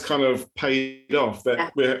it has kind of paid off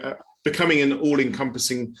that we're becoming an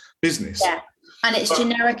all-encompassing business. Yeah, and it's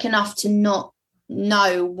generic enough to not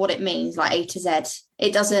know what it means, like A to Z.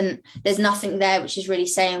 There's nothing there which is really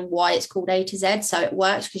saying why it's called A to Z, so it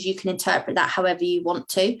works because you can interpret that however you want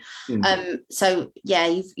to. So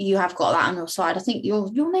yeah, you have got that on your side. I think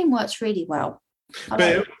your name works really well.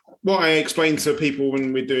 But what I explain to people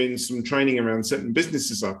when we're doing some training around setting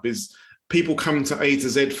businesses up is, people come to A to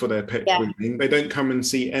Z for their pet grooming. They don't come and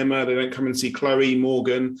see Emma, they don't come and see Chloe,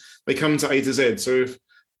 Morgan, they come to A to Z. So if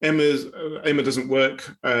Emma doesn't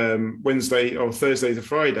work Wednesday or Thursday to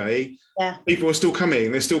Friday, people are still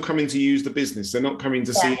coming. They're still coming to use the business. They're not coming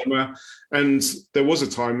to see Emma. And there was a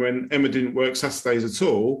time when Emma didn't work Saturdays at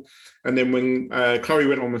all. And then when Chloe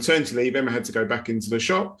went on maternity leave, Emma had to go back into the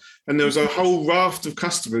shop. And there was a whole raft of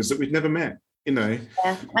customers that we'd never met. Yeah,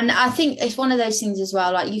 and I think it's one of those things as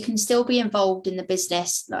well, like you can still be involved in the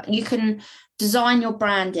business, like you can design your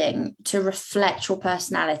branding to reflect your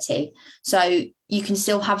personality, so you can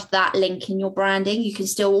still have that link in your branding. You can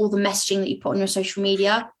still, all the messaging that you put on your social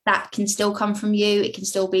media, that can still come from you. It can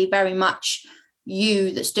still be very much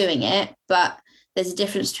you that's doing it, but there's a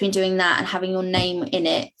difference between doing that and having your name in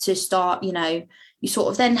it to start, you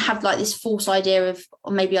sort of then have like this false idea of,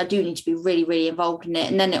 oh, maybe I do need to be really, really involved in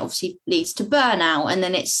it. And then it obviously leads to burnout. And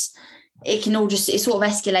then it sort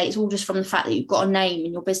of escalates all just from the fact that you've got a name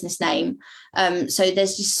in your business name. So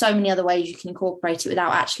there's just so many other ways you can incorporate it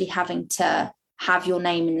without actually having to have your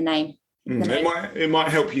name in the name. It might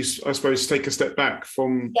help you, I suppose, take a step back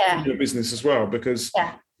from your business as well, because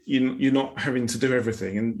you're not having to do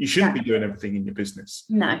everything, and you shouldn't be doing everything in your business.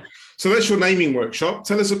 No. So that's your naming workshop.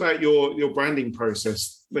 Tell us about your branding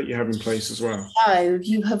process that you have in place as well. So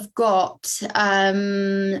you have got,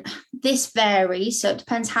 this varies. So it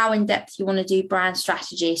depends how in depth you want to do brand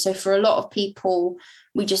strategy. So for a lot of people,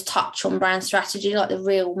 we just touch on brand strategy, like the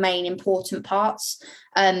real main important parts.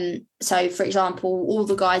 So for example, all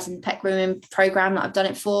the guys in the Pet Grooming program that I've done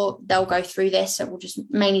it for, they'll go through this. So we'll just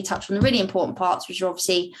mainly touch on the really important parts, which are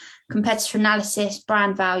obviously competitor analysis,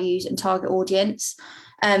 brand values, and target audience.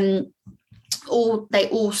 They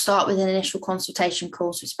all start with an initial consultation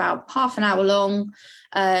call. So it's about half an hour long.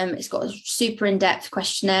 It's got a super in-depth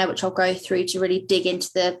questionnaire, which I'll go through to really dig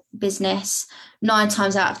into the business. 9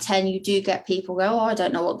 times out of 10, you do get people go, oh, I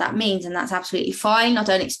don't know what that means. And that's absolutely fine. I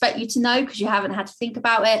don't expect you to know because you haven't had to think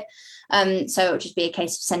about it. So it'll just be a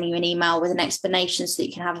case of sending you an email with an explanation so that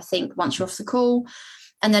you can have a think once you're off the call.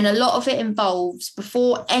 And then a lot of it involves,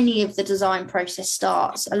 before any of the design process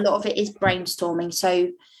starts, a lot of it is brainstorming.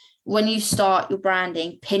 So when you start your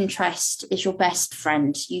branding, Pinterest is your best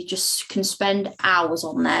friend. You just can spend hours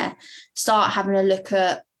on there. Start having a look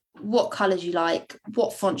at what colours you like,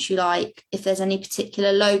 what fonts you like, if there's any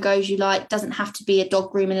particular logos you like. Doesn't have to be a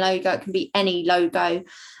dog grooming logo. It can be any logo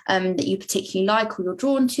that you particularly like or you're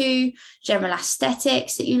drawn to, general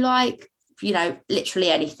aesthetics that you like,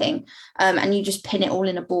 literally anything. And you just pin it all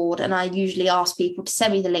in a board. And I usually ask people to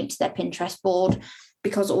send me the link to their Pinterest board,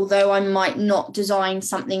 because although I might not design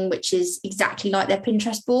something which is exactly like their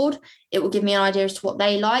Pinterest board, it will give me an idea as to what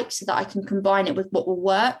they like so that I can combine it with what will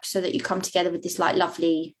work so that you come together with this like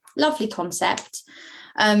lovely concept.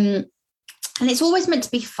 And it's always meant to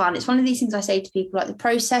be fun. It's one of these things I say to people, like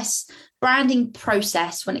the branding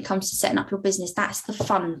process, when it comes to setting up your business, that's the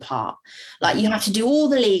fun part. Like you have to do all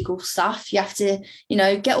the legal stuff. You have to,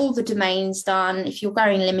 get all the domains done. If you're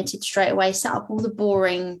going limited straight away, set up all the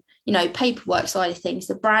boring paperwork side of things.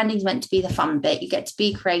 The branding's meant to be the fun bit. You get to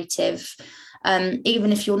be creative.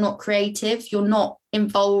 Even if you're not creative, you're not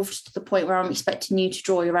involved to the point where I'm expecting you to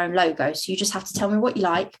draw your own logo. So you just have to tell me what you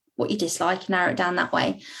like, what you dislike, and narrow it down that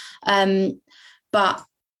way. But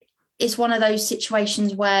it's one of those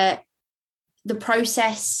situations where the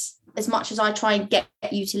process, as much as I try and get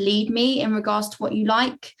you to lead me in regards to what you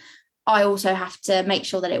like, I also have to make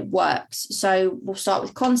sure that it works. So we'll start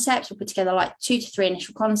with concepts. We'll put together like 2 to 3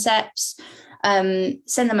 initial concepts, send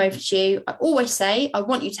them over to you. I always say, I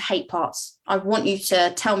want you to hate parts. I want you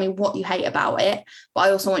to tell me what you hate about it, but I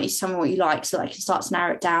also want you to tell me what you like so that I can start to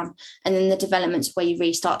narrow it down. And then the developments where you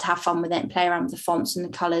really start to have fun with it and play around with the fonts and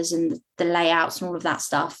the colours and the layouts and all of that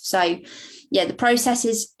stuff. So yeah, the process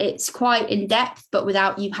it's quite in depth, but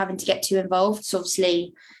without you having to get too involved. So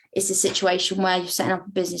obviously it's a situation where you're setting up a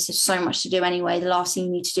business. There's so much to do anyway. The last thing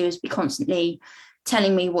you need to do is be constantly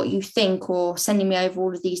telling me what you think or sending me over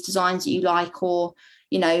all of these designs that you like, or,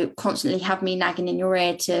 constantly have me nagging in your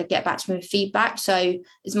ear to get back to me with feedback. So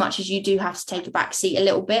as much as you do have to take a back seat a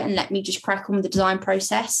little bit and let me just crack on with the design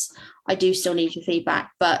process, I do still need your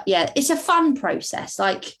feedback. But yeah, it's a fun process.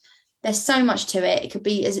 Like there's so much to it. It could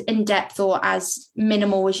be as in-depth or as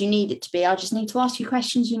minimal as you need it to be. I just need to ask you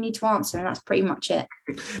questions you need to answer, and that's pretty much it.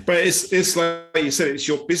 But it's like you said, it's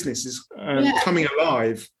your business is coming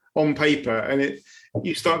alive on paper, and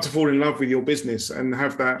you start to fall in love with your business and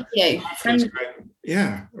have that.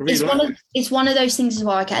 Yeah, it's one of those things as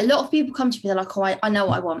well. I get a lot of people come to me, they're like, oh, I know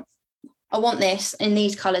what I want. I want this in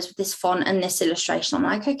these colours with this font and this illustration. I'm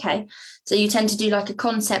like, okay. So you tend to do like a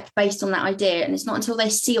concept based on that idea. And it's not until they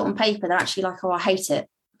see it on paper, they're actually like, oh, I hate it.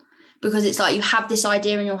 Because it's like you have this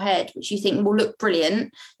idea in your head, which you think will look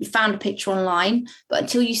brilliant. You found a picture online, but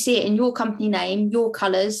until you see it in your company name, your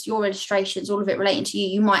colours, your illustrations, all of it relating to you,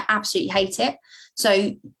 you might absolutely hate it.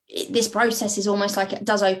 So this process is almost like it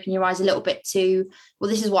does open your eyes a little bit to, well,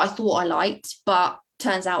 this is what I thought I liked, but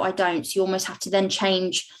turns out I don't. So you almost have to then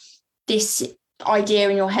change this idea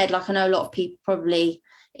in your head. Like I know a lot of people probably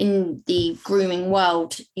in the grooming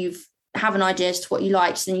world, you've have an idea as to what you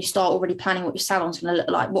like, so then you start already planning what your salon's going to look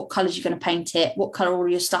like, what colours you're going to paint it, what colour all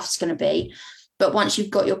your stuff's going to be. But once you've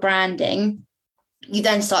got your branding, you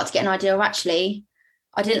then start to get an idea of, actually,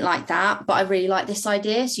 I didn't like that, but I really like this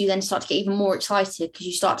idea. So you then start to get even more excited because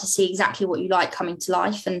you start to see exactly what you like coming to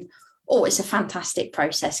life. And it's a fantastic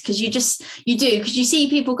process because you see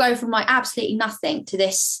people go from like absolutely nothing to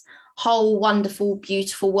this whole wonderful,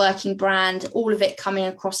 beautiful working brand, all of it coming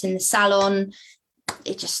across in the salon.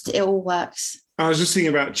 It all works. I was just thinking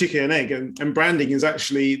about chicken and egg, and branding is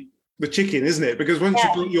actually the chicken, isn't it? Because once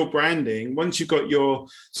you've got your branding, once you've got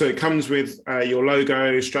so it comes with your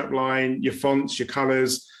logo, strapline, your fonts, your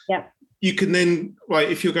colours. Yeah. you can then, like,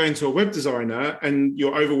 if you're going to a web designer and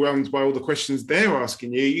you're overwhelmed by all the questions they're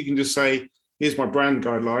asking you, you can just say, here's my brand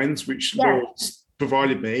guidelines, which Laura's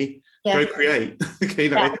provided me. Go create. Okay,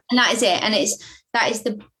 and that is it. And that is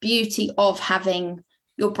the beauty of having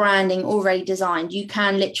your branding already designed. You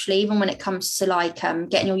can literally, even when it comes to like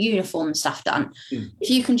getting your uniform and stuff done,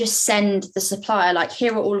 if you can just send the supplier, like,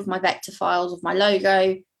 here are all of my vector files of my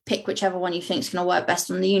logo, pick whichever one you think is going to work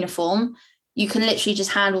best on the uniform, you can literally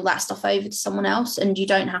just hand all that stuff over to someone else and you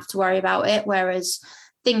don't have to worry about it. Whereas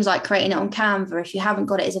things like creating it on Canva, if you haven't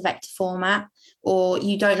got it as a vector format, or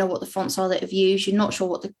you don't know what the fonts are that have used, you're not sure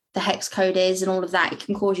what the hex code is and all of that, it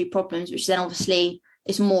can cause you problems, which then obviously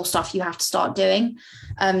is more stuff you have to start doing.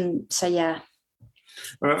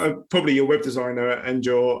 Probably your web designer and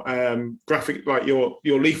your graphic, like your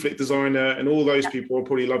leaflet designer and all those people will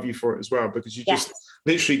probably love you for it as well, because you just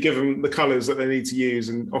literally give them the colors that they need to use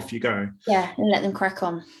and off you go. Yeah, and let them crack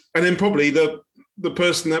on. And then probably the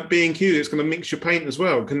person at B&Q that's going to mix your paint as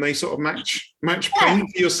well, can they sort of match paint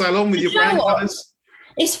for your salon with your brand colors?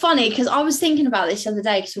 It's funny because I was thinking about this the other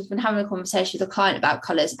day, because we've been having a conversation with a client about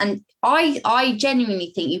colors, and I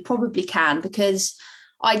genuinely think you probably can, because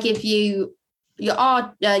I give you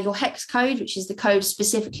your hex code, which is the code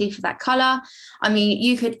specifically for that color. I mean,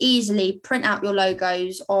 you could easily print out your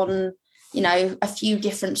logos on, a few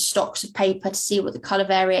different stocks of paper to see what the color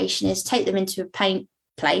variation is, take them into a paint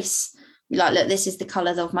place, be like, look, this is the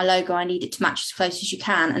color of my logo, I need it to match as close as you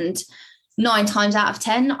can. And 9 times out of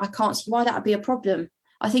 10, I can't see why that would be a problem.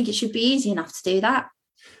 I think it should be easy enough to do that.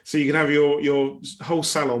 So you can have your whole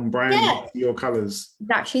salon brand, your colours.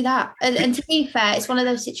 Exactly that. And to be fair, it's one of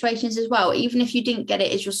those situations as well, even if you didn't get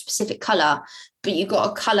it as your specific colour, but you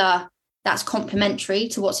got a colour that's complementary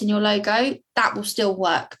to what's in your logo, that will still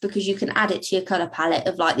work, because you can add it to your colour palette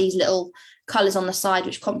of like these little colours on the side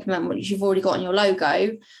which complement what you've already got in your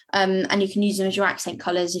logo. And you can use them as your accent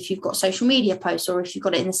colours if you've got social media posts, or if you've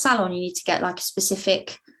got it in the salon, you need to get like a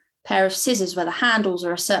specific pair of scissors where the handles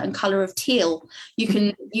are a certain color of teal. You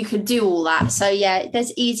can do all that. So yeah,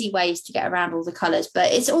 there's easy ways to get around all the colors,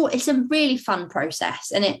 but it's a really fun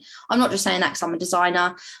process. And I'm not just saying that because I'm a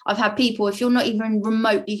designer. I've had people, if you're not even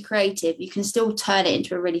remotely creative, you can still turn it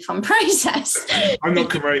into a really fun process. I'm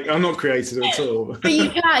not creative at all. But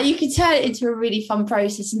you can turn it into a really fun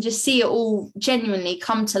process and just see it all genuinely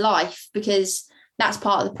come to life, because that's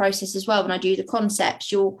part of the process as well. When I do the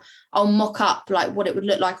concepts, I'll mock up like what it would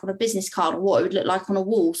look like on a business card, or what it would look like on a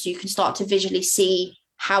wall, so you can start to visually see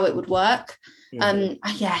how it would work.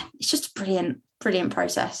 It's just a brilliant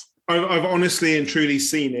process. I've honestly and truly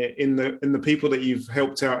seen it in the people that you've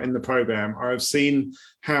helped out in the program. I've seen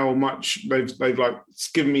how much they've like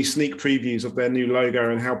given me sneak previews of their new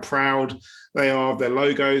logo and how proud they are of their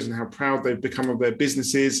logos and how proud they've become of their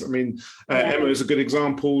businesses. I mean, Emma is a good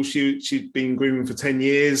example. She's been grooming for 10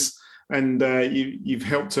 years. And you've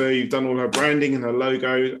helped her, you've done all her branding and her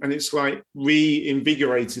logo, and it's like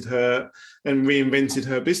reinvigorated her and reinvented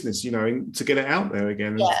her business, to get it out there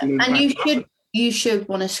again. Yeah, and you should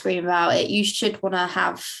want to scream about it. You should want to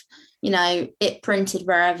have, it printed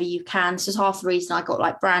wherever you can. So it's half the reason I got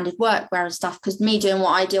like branded workwear and stuff, because me doing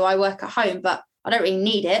what I do, I work at home, but I don't really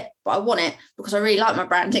need it, but I want it because I really like my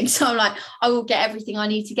branding. So I'm like, I will get everything I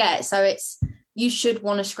need to get. So you should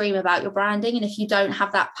want to scream about your branding. And if you don't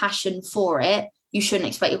have that passion for it, you shouldn't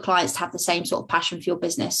expect your clients to have the same sort of passion for your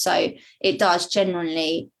business. So it does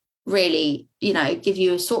generally really, give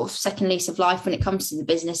you a sort of second lease of life when it comes to the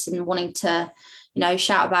business and wanting to,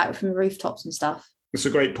 shout about it from the rooftops and stuff. It's a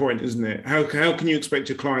great point, isn't it? How can you expect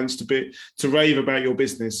your clients to rave about your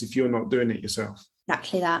business if you're not doing it yourself?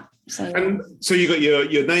 Exactly that. So you got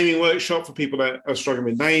your naming workshop for people that are struggling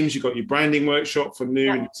with names. You've got your branding workshop for new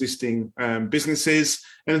and existing businesses.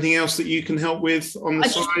 Anything else that you can help with on the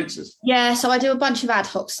sides? Yeah, so I do a bunch of ad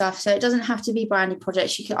hoc stuff. So it doesn't have to be branding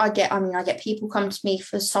projects. I get people come to me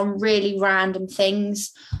for some really random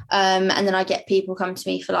things, and then I get people come to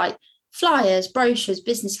me for like flyers, brochures,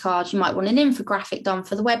 business cards. You might want an infographic done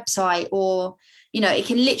for the website, or it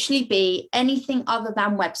can literally be anything other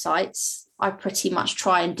than websites. I pretty much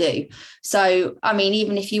try and do. So, I mean,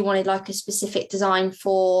 even if you wanted like a specific design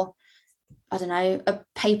for, I don't know, a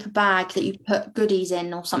paper bag that you put goodies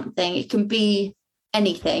in or something, it can be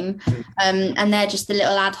anything. And they're just the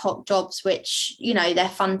little ad hoc jobs, which, they're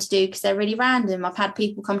fun to do because they're really random. I've had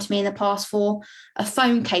people come to me in the past for a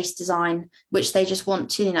phone case design, which they just want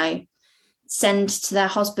to, send to their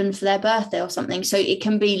husband for their birthday or something. So it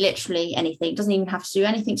can be literally anything. It doesn't even have to do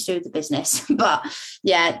anything to do with the business. But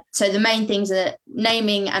yeah, so the main things are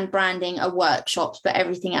naming and branding are workshops, but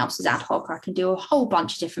everything else is ad hoc. I can do a whole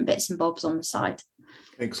bunch of different bits and bobs on the side.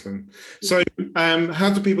 Excellent. So how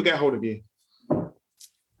do people get hold of you?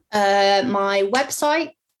 My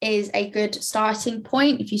website is a good starting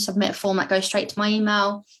point. If you submit a form, that goes straight to my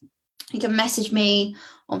email. You can message me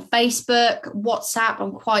on Facebook, WhatsApp.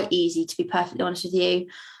 I'm quite easy, to be perfectly honest with you.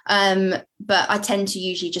 But I tend to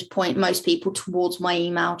usually just point most people towards my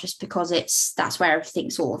email, just because that's where everything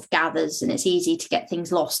sort of gathers, and it's easy to get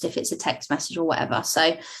things lost if it's a text message or whatever.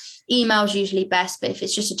 So email's usually best, but if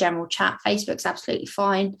it's just a general chat, Facebook's absolutely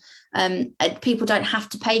fine. People don't have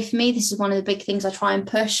to pay for me. This is one of the big things I try and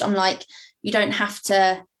push. I'm like, you don't have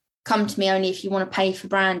to come to me only if you want to pay for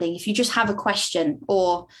branding. If you just have a question,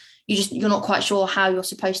 or you're not quite sure how you're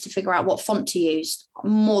supposed to figure out what font to use,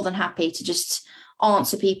 I'm more than happy to just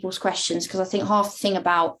answer people's questions, because I think half the thing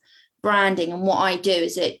about branding and what I do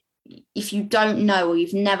is that if you don't know, or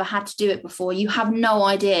you've never had to do it before, you have no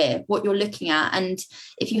idea what you're looking at. And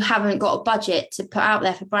if you haven't got a budget to put out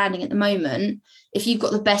there for branding at the moment, if you've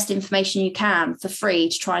got the best information you can for free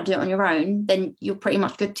to try and do it on your own, then you're pretty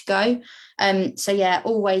much good to go. So yeah,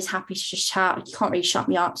 always happy to just chat. You can't really shut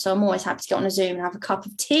me up, so I'm always happy to get on a Zoom and have a cup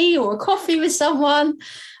of tea or a coffee with someone.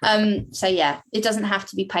 So yeah, it doesn't have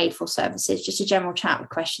to be paid for services. Just a general chat with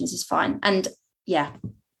questions is fine. And yeah.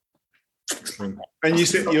 Excellent. And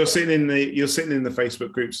you're sitting in the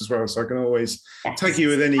Facebook groups as well, so I can always take you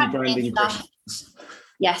with any branding questions.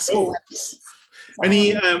 Yes, always.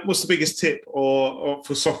 Any what's the biggest tip or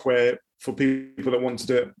for software for people that want to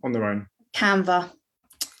do it on their own? Canva.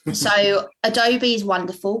 So Adobe is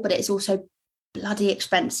wonderful, but it's also bloody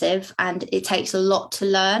expensive and it takes a lot to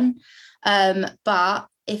learn. But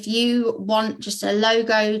if you want just a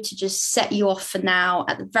logo to just set you off for now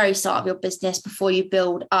at the very start of your business before you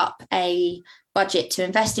build up a budget to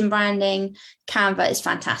invest in branding, Canva is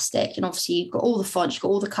fantastic. And obviously you've got all the fonts, you've got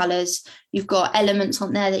all the colors, you've got elements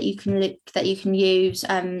on there that you can use.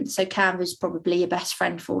 So Canva is probably your best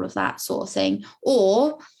friend for all of that sort of thing.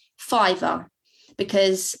 Or Fiverr,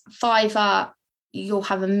 because Fiverr, you'll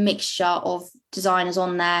have a mixture of designers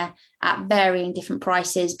on there at varying different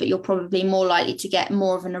prices, but you're probably more likely to get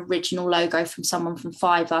more of an original logo from someone from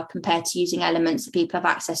Fiverr compared to using elements that people have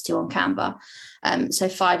access to on Canva. So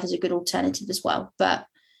Fiverr is a good alternative as well. But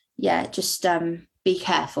yeah, just be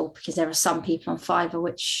careful, because there are some people on Fiverr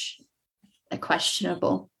which are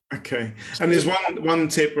questionable. Okay. And there's one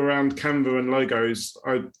tip around Canva and logos.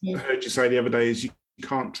 I heard you say the other day is you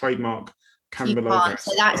can't trademark Canva logo.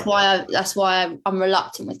 So that's why I'm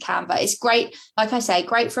reluctant with Canva. It's great, like I say,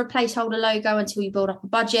 great for a placeholder logo until you build up a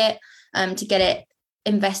budget to get it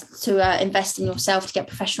invest in yourself to get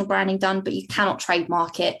professional branding done, but you cannot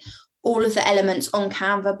trademark it. All of the elements on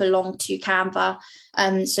Canva belong to Canva.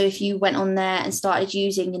 So if you went on there and started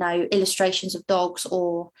using, illustrations of dogs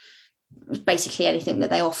or basically anything that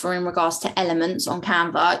they offer in regards to elements on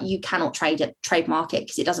Canva, you cannot trademark it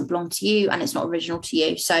because it doesn't belong to you and it's not original to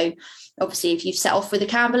you. So obviously if you've set off with a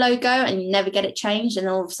Canva logo and you never get it changed, and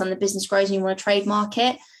then all of a sudden the business grows and you want to trademark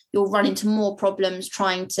it, you'll run into more problems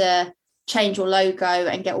trying to change your logo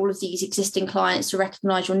and get all of these existing clients to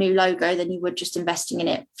recognize your new logo than you would just investing in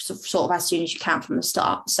it sort of as soon as you can from the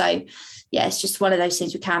start. So yeah, it's just one of those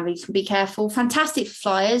things with Canva. You can be careful. Fantastic for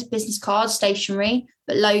flyers, business cards, stationery,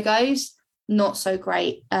 but logos, not so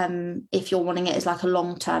great if you're wanting it as like a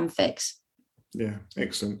long-term fix. Yeah,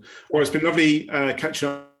 excellent. Well, it's been lovely catching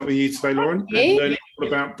up with you today, Lauren, and learning all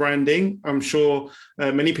about branding. I'm sure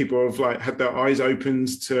many people have had their eyes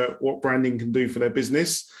opened to what branding can do for their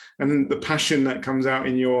business, and the passion that comes out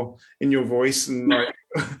in your voice, and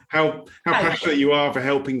how passionate you are for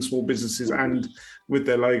helping small businesses and with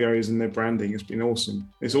their logos and their branding. It's been awesome.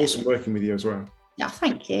 It's awesome working with you as well. Yeah,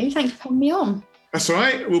 thank you. Thank you for having me on. That's all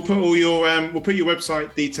right. We'll put all your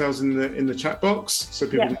website details in the chat box so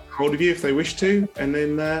people can get hold of you if they wish to, and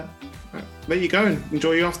then let you go and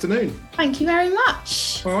enjoy your afternoon. Thank you very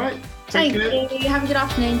much. All right. Thank you. Have a good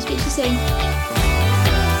afternoon. Speak to you soon.